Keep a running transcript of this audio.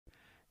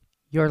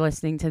You're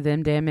listening to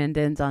Them Damn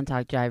Indians on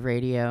Talk Jive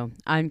Radio.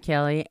 I'm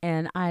Kelly,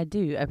 and I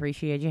do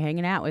appreciate you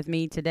hanging out with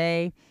me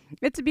today.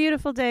 It's a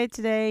beautiful day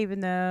today, even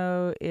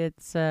though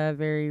it's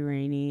very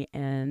rainy,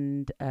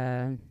 and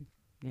you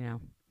know,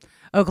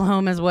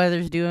 Oklahoma's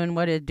weather's doing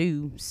what it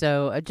do.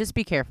 So just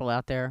be careful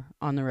out there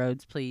on the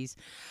roads, please.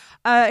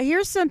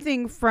 Here's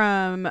something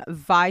from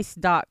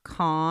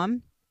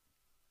Vice.com,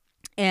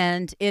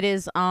 and it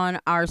is on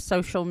our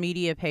social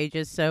media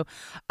pages. So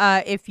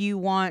if you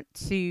want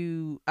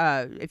to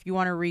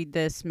read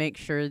this, make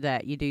sure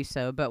that you do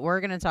so. But we're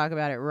going to talk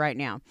about it right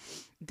now.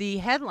 The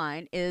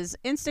headline is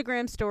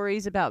Instagram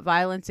stories about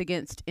violence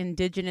against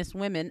Indigenous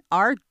women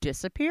are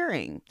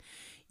disappearing.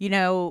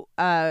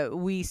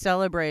 We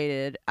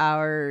celebrated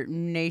our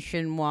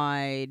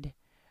nationwide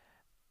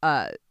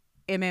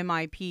MMIP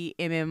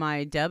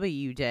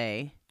MMIW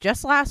Day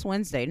just last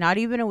Wednesday, not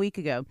even a week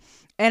ago.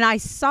 And I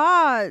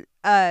saw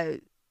I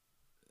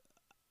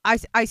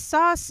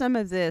saw some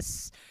of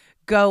this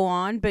go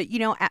on, but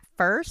at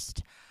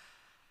first,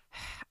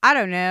 I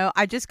don't know.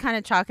 I just kind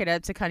of chalk it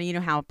up to kind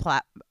of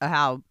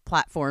how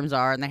platforms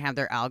are, and they have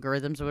their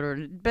algorithms or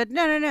whatever. But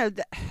no.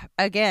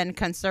 Again,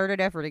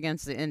 concerted effort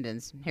against the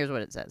Indians. Here's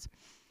what it says.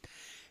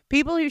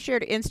 People who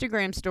shared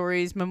Instagram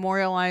stories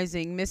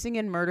memorializing missing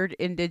and murdered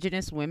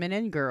Indigenous women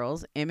and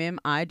girls,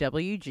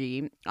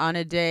 MMIWG, on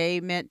a day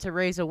meant to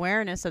raise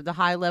awareness of the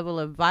high level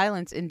of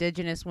violence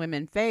Indigenous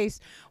women face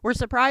were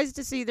surprised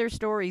to see their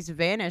stories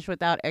vanish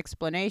without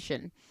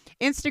explanation.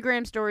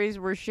 Instagram stories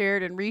were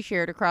shared and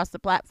reshared across the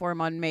platform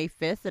on May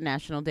 5th, the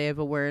National Day of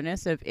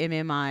Awareness of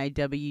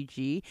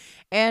MMIWG,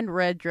 and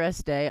Red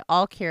Dress Day,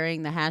 all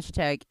carrying the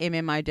hashtag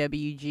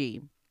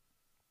MMIWG.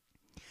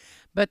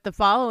 But the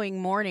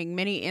following morning,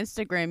 many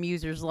Instagram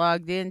users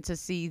logged in to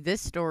see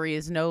this story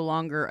is no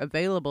longer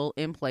available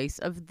in place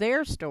of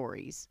their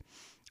stories.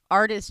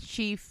 Artist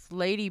Chief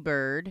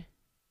Ladybird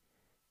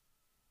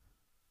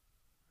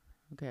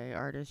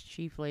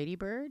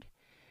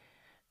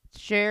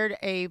shared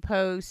a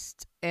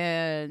post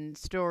and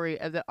story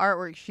of the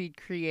artwork she'd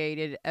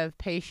created of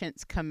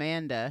Patience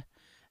Commanda,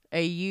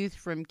 a youth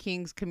from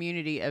King's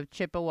community of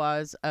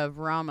Chippewas of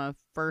Rama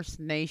First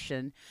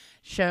Nation,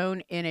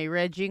 shown in a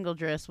red jingle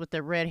dress with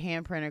a red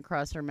handprint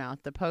across her mouth.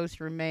 The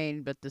post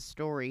remained, but the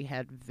story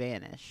had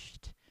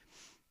vanished.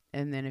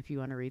 And then if you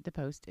want to read the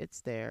post, it's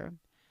there.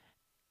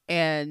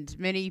 And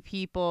many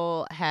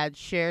people had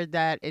shared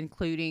that,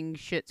 including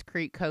Schitt's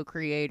Creek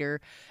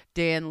co-creator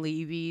Dan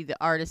Levy. The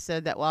artist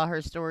said that while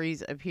her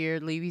stories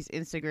appeared, Levy's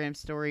Instagram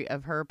story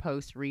of her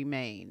post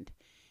remained.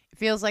 It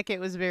feels like it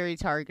was very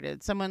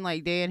targeted. Someone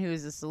like Dan, who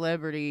is a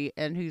celebrity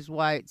and whose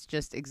white's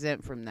just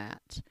exempt from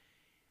that.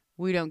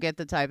 We don't get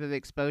the type of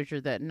exposure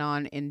that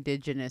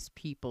non-Indigenous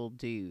people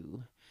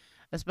do.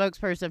 A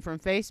spokesperson from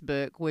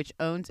Facebook, which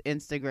owns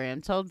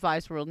Instagram, told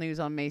Vice World News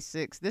on May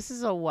 6th, this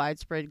is a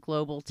widespread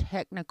global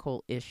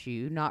technical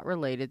issue not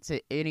related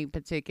to any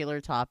particular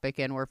topic,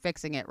 and we're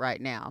fixing it right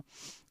now.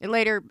 It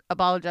later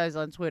apologized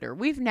on Twitter.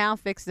 We've now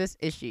fixed this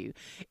issue.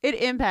 It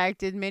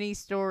impacted many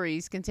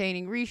stories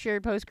containing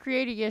reshared posts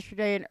created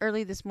yesterday and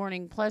early this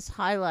morning, plus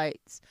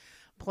highlights,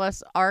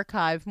 plus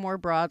archive more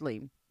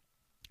broadly.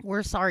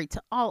 We're sorry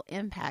to all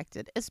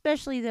impacted,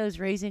 especially those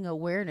raising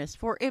awareness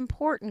for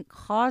important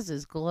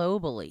causes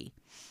globally.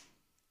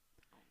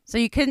 So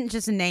you couldn't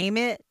just name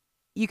it.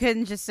 You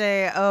couldn't just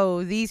say,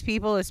 oh, these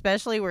people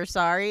especially, we're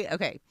sorry.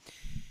 Okay.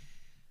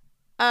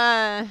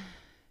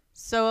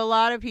 So a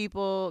lot of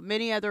people,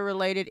 many other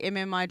related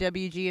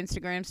MMIWG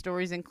Instagram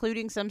stories,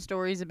 including some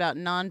stories about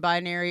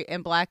non-binary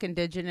and Black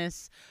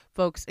Indigenous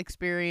folks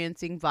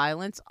experiencing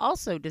violence,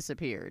 also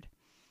disappeared.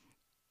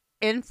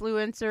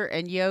 Influencer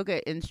and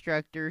yoga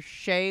instructor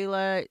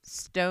Shayla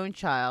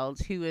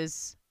Stonechild, who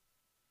is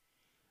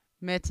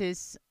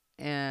Metis,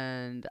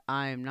 and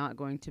I'm not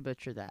going to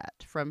butcher that,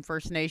 from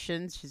First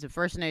Nations. She's a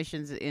First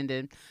Nations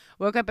Indian.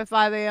 Woke up at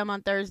 5 a.m.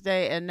 on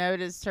Thursday and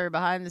noticed her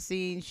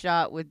behind-the-scenes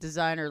shot with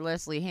designer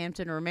Leslie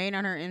Hampton remain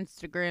on her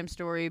Instagram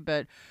story,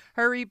 but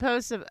her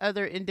reposts of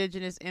other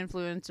Indigenous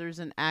influencers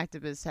and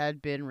activists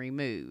had been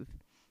removed.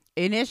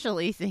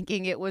 Initially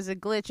thinking it was a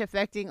glitch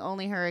affecting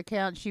only her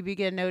account, she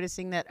began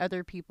noticing that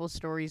other people's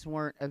stories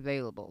weren't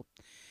available.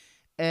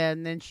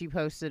 And then she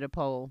posted a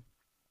poll.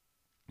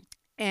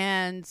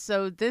 And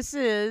so this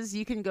is,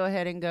 you can go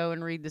ahead and go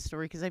and read the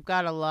story because I've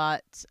got a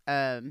lot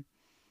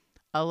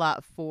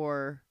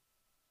for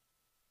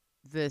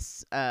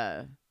this.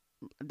 They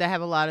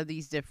have a lot of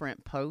these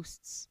different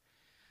posts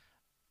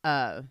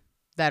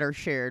that are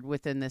shared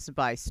within this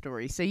Vice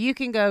story. So you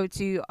can go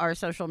to our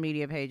social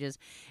media pages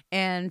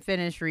and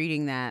finish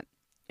reading that.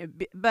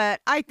 But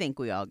I think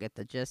we all get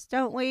the gist,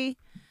 don't we?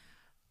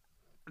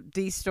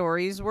 These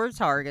stories were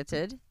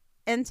targeted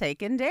and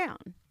taken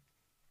down.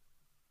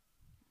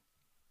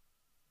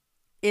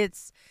 How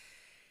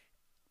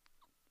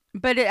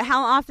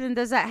often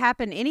does that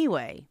happen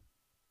anyway?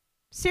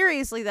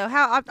 Seriously though,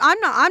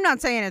 I'm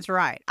not saying it's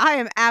right. I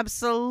am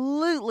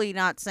absolutely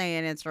not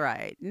saying it's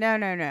right. No.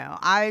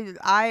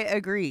 I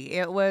agree.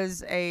 It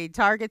was a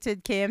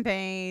targeted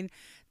campaign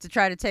to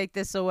try to take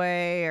this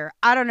away, or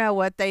I don't know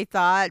what they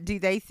thought. Do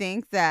they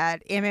think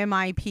that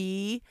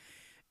MMIP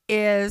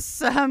is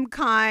some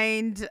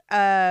kind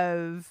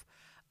of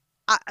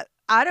I,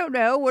 I don't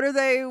know. What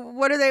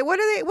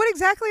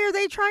exactly are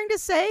they trying to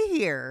say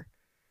here?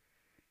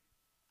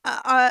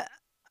 Uh,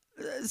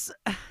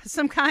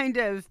 some kind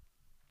of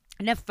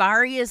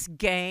nefarious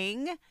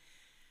gang?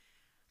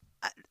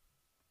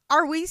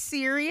 Are we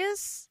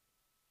serious?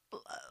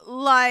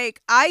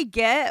 Like, I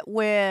get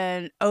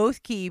when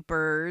Oath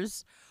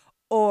Keepers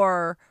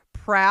or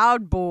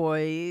Proud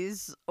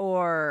Boys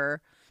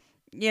or,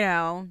 you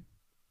know,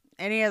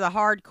 any of the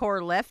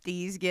hardcore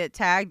lefties get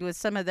tagged with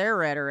some of their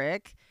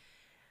rhetoric.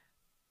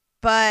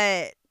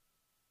 But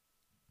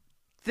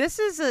this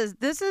is a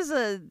this is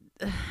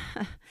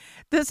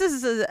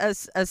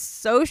a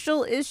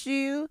social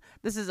issue.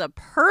 This is a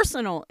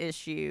personal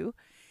issue.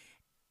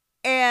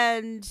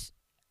 And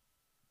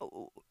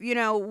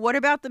what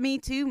about the Me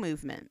Too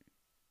movement?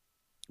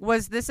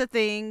 Was this a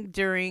thing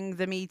during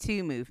the Me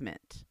Too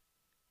movement?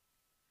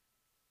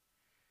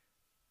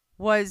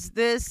 Was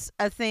this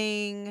a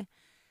thing,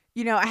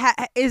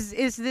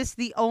 is this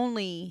the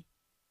only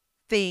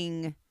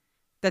thing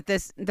that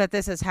this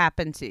has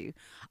happened to?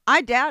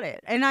 I doubt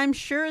it. And I'm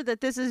sure that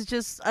this is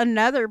just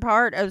another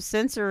part of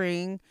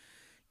censoring,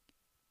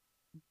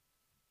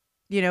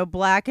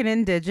 Black and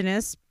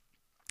Indigenous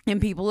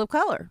and people of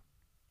color.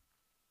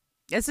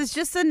 This is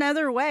just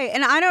another way.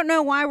 And I don't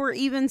know why we're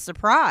even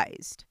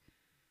surprised.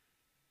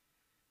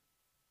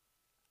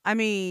 I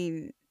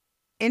mean,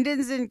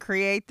 Indians didn't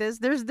create this.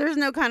 There's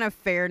no kind of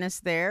fairness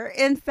there.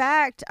 In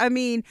fact, I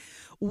mean,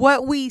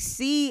 what we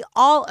see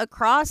all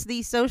across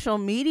these social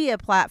media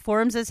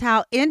platforms is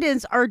how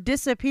Indians are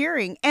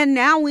disappearing. And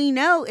now we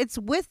know it's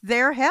with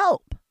their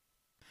help.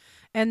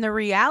 And the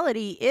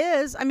reality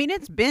is, I mean,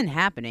 it's been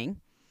happening.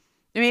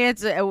 I mean,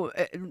 it's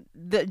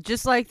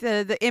just like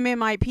the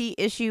MMIP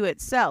issue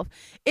itself.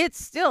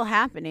 It's still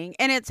happening.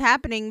 And it's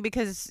happening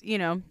because,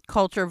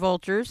 culture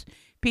vultures,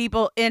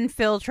 people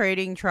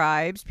infiltrating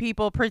tribes,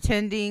 people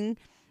being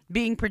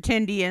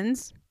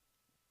pretendians,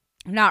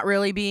 not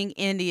really being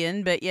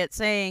Indian, but yet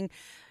saying,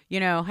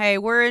 hey,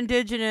 we're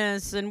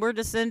indigenous and we're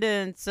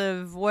descendants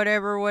of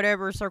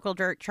whatever circle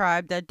jerk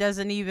tribe that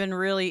doesn't even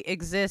really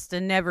exist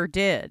and never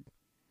did.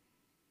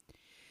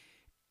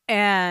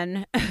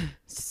 And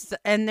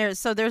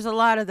there's a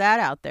lot of that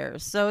out there.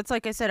 So it's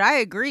like I said, I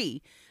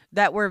agree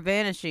that we're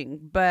vanishing,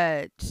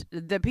 but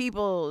the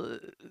people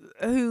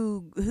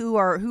who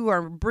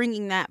are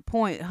bringing that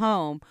point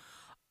home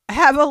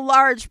have a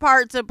large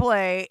part to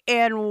play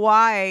in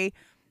why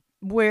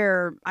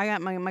I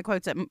got my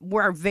quotes up,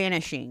 we're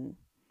vanishing.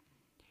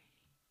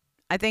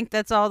 I think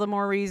that's all the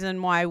more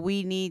reason why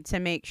we need to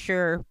make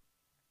sure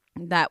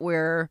that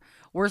we're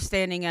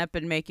standing up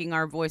and making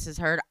our voices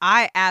heard.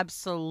 I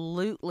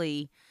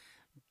absolutely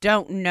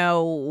don't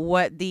know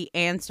what the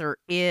answer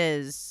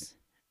is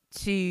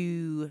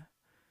to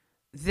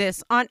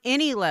this on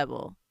any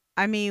level.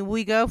 I mean,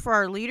 we go for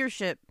our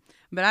leadership,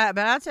 but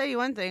I'll tell you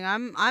one thing.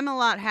 I'm a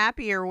lot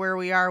happier where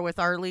we are with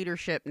our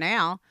leadership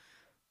now,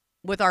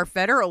 with our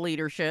federal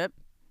leadership.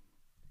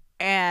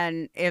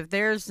 And if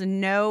there's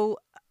no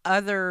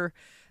other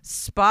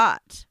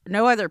spot,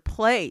 no other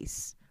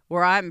place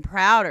where I'm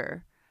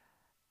prouder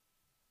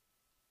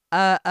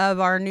of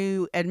our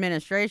new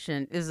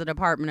administration is the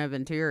Department of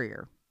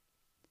Interior.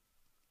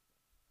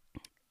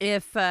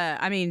 Deb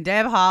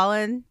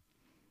Haaland,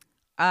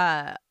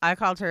 I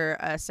called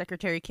her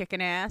Secretary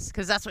Kicking Ass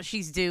because that's what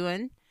she's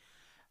doing.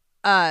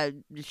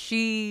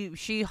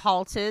 She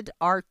halted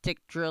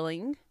Arctic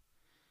drilling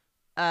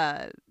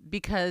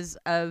because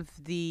of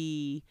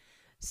the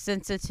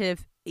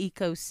sensitive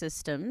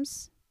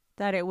ecosystems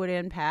that it would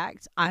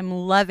impact. I'm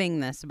loving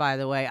this, by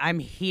the way. I'm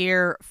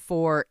here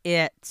for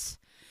it.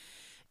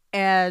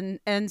 And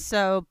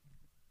so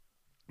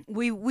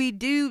we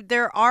do,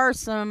 there are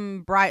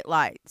some bright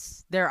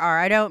lights. There are.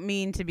 I don't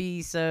mean to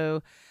be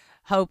so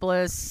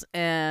hopeless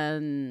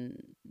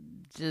and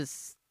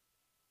just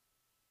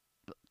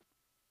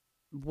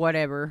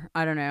whatever.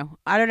 I don't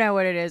know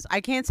what it is.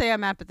 I can't say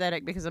I'm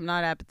apathetic because I'm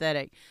not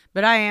apathetic,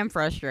 but I am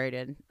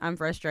frustrated. I'm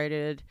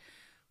frustrated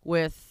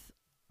with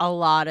a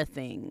lot of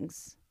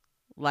things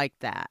like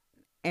that.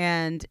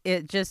 And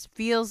it just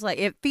feels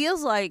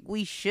like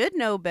we should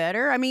know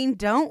better. I mean,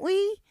 don't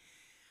we?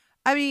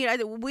 I mean,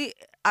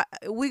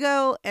 we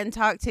go and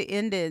talk to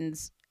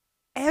Indians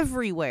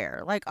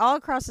everywhere, like all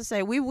across the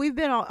state. We've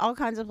been all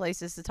kinds of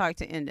places to talk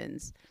to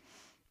Indians,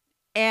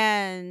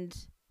 and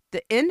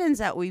the Indians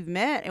that we've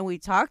met and we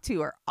talk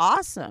to are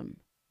awesome,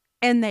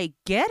 and they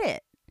get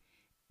it,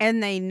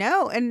 and they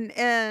know,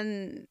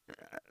 and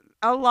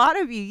a lot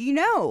of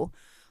you,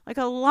 like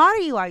a lot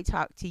of you I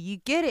talk to, you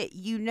get it,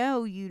 you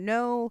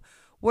know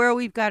where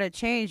we've got to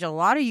change. A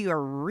lot of you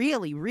are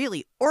really,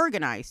 really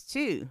organized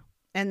too,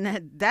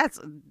 and that's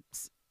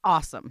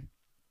awesome.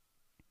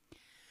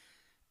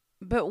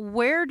 But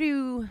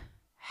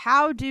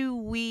how do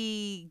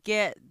we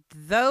get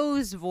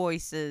those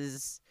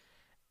voices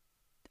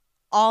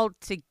all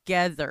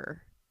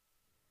together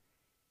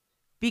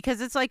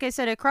Because it's like I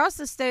said, across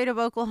the state of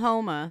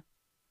Oklahoma,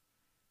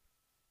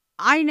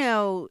 I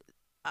know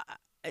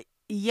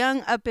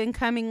young up and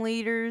coming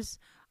leaders.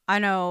 I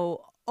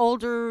know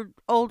older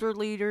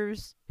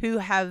leaders who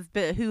have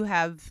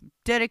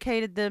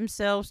dedicated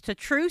themselves to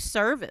true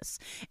service,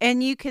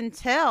 and you can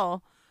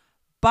tell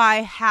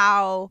by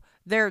how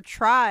their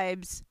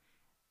tribes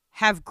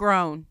have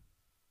grown.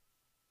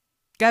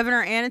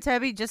 Governor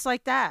Anatebi, just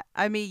like that.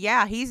 I mean,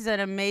 yeah, he's done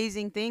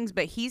amazing things,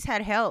 but he's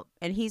had help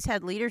and he's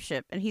had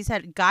leadership and he's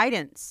had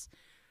guidance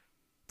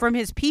from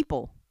his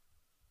people.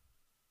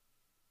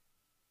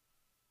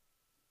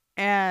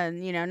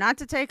 And, not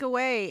to take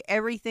away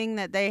everything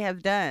that they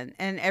have done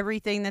and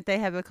everything that they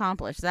have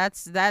accomplished.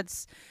 That's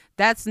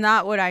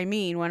not what I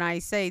mean when I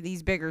say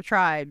these bigger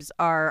tribes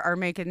are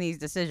making these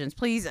decisions.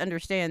 Please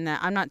understand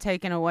that I'm not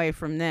taking away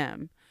from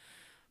them.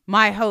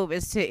 My hope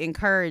is to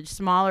encourage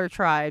smaller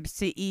tribes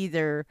to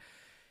either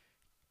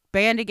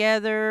band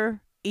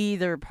together,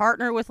 either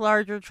partner with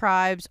larger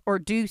tribes, or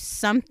do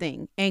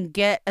something and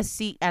get a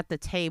seat at the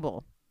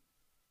table.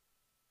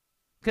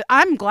 'Cause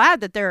I'm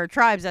glad that there are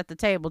tribes at the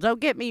table.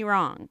 Don't get me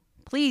wrong.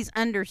 Please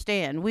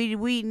understand.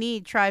 We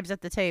need tribes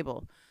at the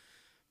table.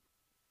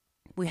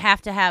 We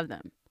have to have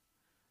them.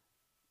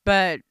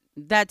 But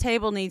that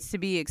table needs to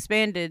be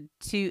expanded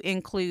to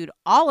include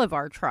all of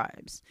our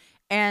tribes.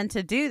 And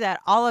to do that,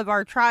 all of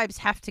our tribes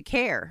have to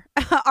care.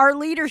 Our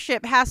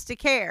leadership has to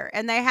care,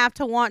 and they have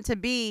to want to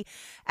be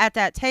at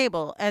that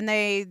table, and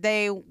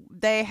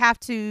they have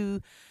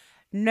to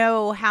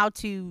know how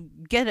to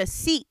get a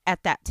seat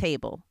at that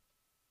table.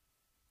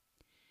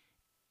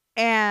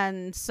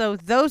 And so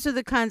those are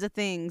the kinds of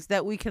things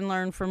that we can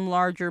learn from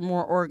larger,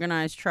 more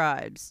organized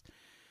tribes.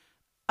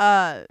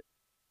 The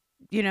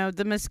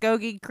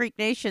Muskogee Creek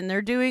Nation,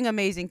 they're doing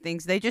amazing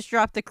things. They just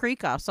dropped the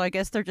creek off, so I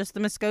guess they're just the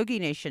Muskogee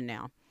Nation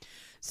now.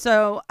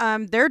 So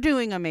they're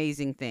doing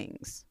amazing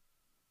things.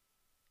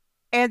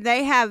 And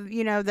they have,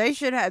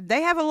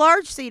 they have a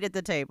large seat at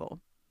the table.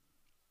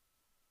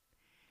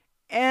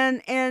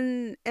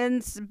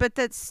 But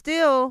that's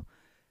still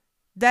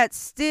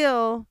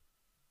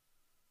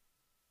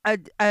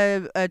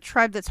a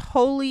tribe that's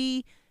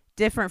wholly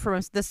different from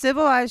us. The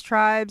civilized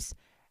tribes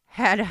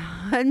had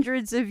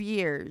hundreds of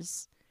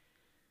years.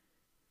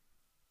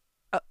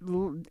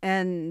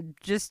 And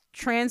just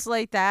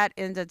translate that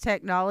into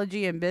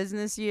technology and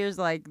business years,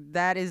 like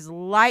that is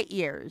light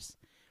years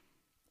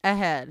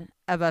ahead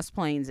of us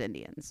Plains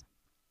Indians.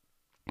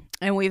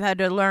 And we've had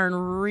to learn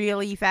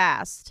really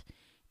fast.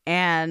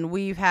 And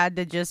we've had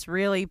to just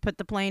really put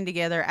the plane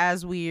together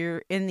as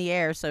we're in the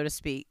air, so to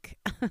speak.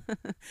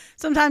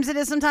 Sometimes it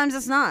is, sometimes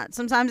it's not.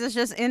 Sometimes it's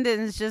just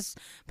Indians just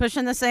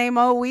pushing the same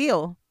old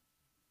wheel.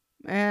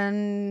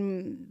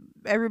 And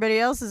everybody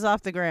else is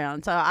off the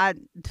ground. So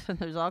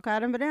there's all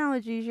kind of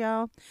analogies,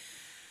 y'all.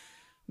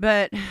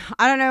 But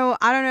I don't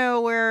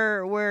know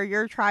where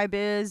your tribe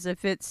is,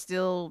 if it's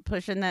still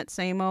pushing that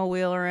same old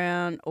wheel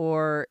around,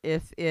 or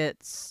if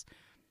it's,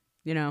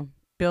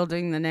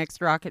 building the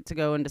next rocket to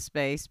go into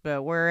space.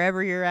 But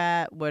wherever you're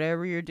at,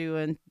 whatever you're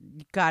doing,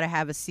 you got to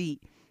have a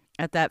seat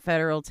at that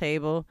federal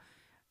table.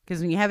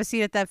 Because when you have a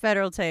seat at that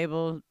federal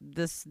table,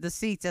 the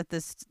seats at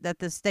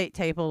the state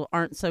table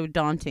aren't so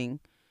daunting.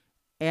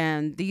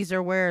 And these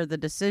are where the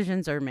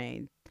decisions are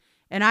made.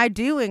 And I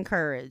do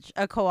encourage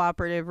a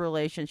cooperative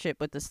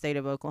relationship with the state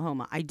of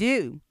Oklahoma. I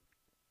do.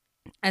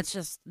 It's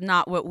just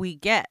not what we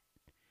get.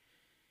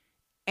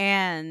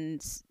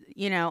 And,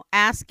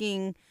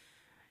 asking,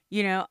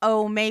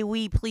 oh, may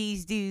we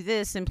please do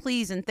this and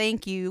please and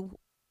thank you,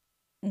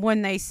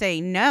 when they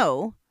say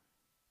no,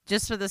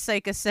 just for the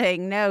sake of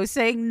saying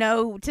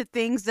no to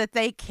things that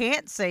they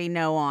can't say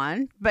no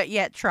on, but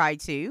yet try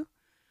to.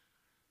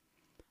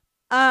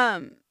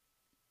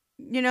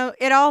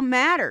 It all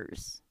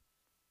matters.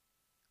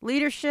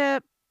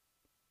 Leadership,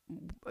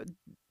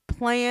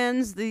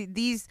 plans,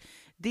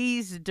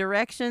 these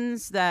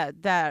directions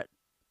that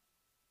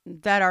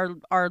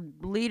our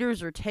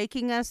leaders are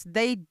taking us,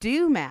 they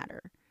do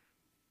matter.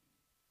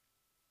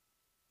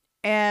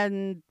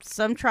 And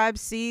some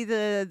tribes see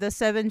the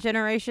 7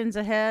 generations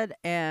ahead,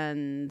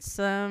 and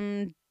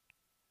some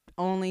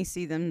only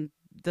see them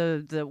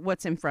the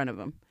what's in front of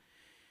them.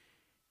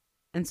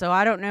 And so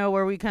I don't know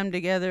where we come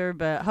together,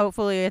 but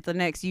hopefully at the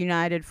next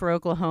United for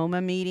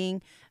Oklahoma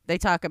meeting, they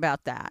talk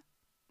about that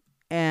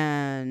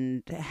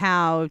and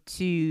how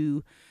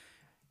to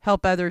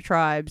help other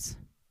tribes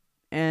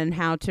and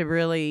how to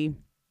really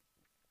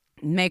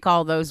make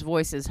all those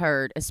voices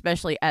heard,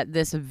 especially at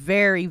this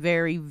very,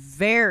 very,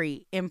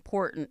 very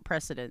important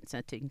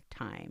precedent-setting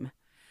time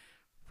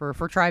for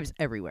tribes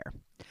everywhere.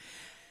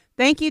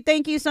 Thank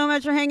you so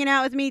much for hanging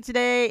out with me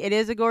today. It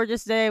is a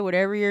gorgeous day.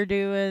 Whatever you're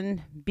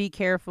doing, be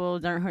careful.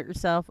 Don't hurt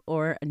yourself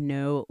or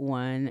no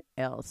one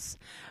else.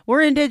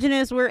 We're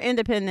Indigenous, we're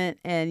independent,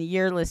 and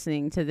you're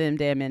listening to Them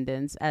Damn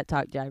Indians at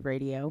Talk Jive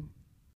Radio.